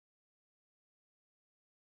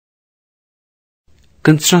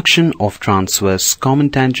Construction of transverse common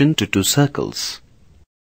tangent to two circles.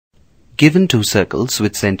 Given two circles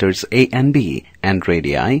with centers A and B and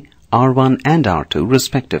radii R1 and R2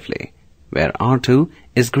 respectively, where R2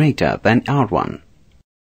 is greater than R1.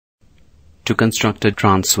 To construct a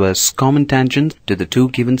transverse common tangent to the two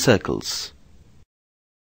given circles.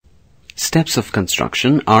 Steps of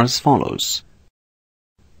construction are as follows.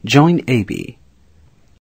 Join AB.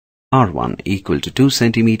 R1 equal to 2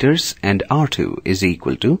 cm and R2 is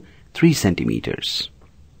equal to 3 cm.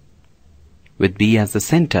 With B as the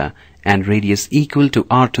center and radius equal to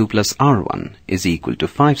R2 plus R1 is equal to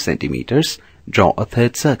 5 cm, draw a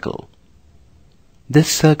third circle. This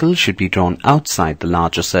circle should be drawn outside the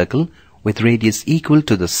larger circle with radius equal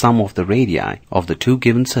to the sum of the radii of the two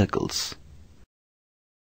given circles.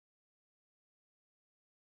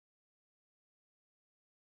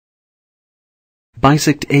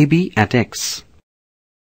 Bisect AB at X.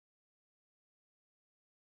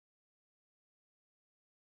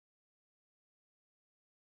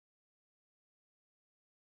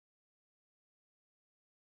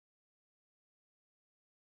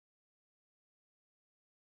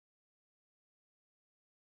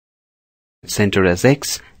 Center as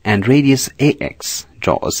X and radius AX.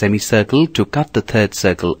 Draw a semicircle to cut the third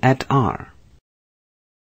circle at R.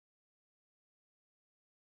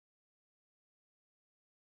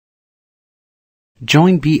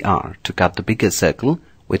 Join BR to cut the bigger circle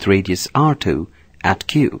with radius R2 at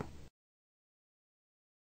Q.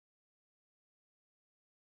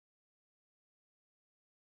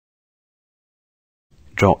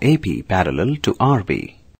 Draw AP parallel to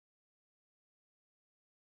RB.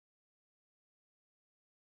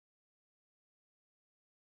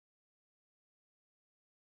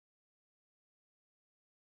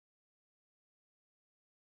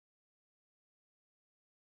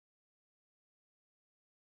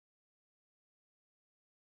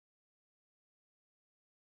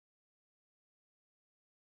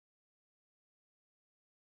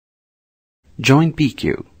 Join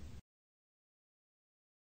PQ.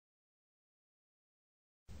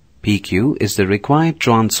 PQ is the required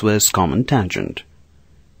transverse common tangent.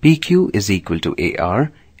 PQ is equal to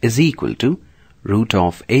AR is equal to root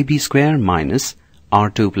of AB square minus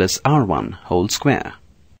R2 plus R1 whole square.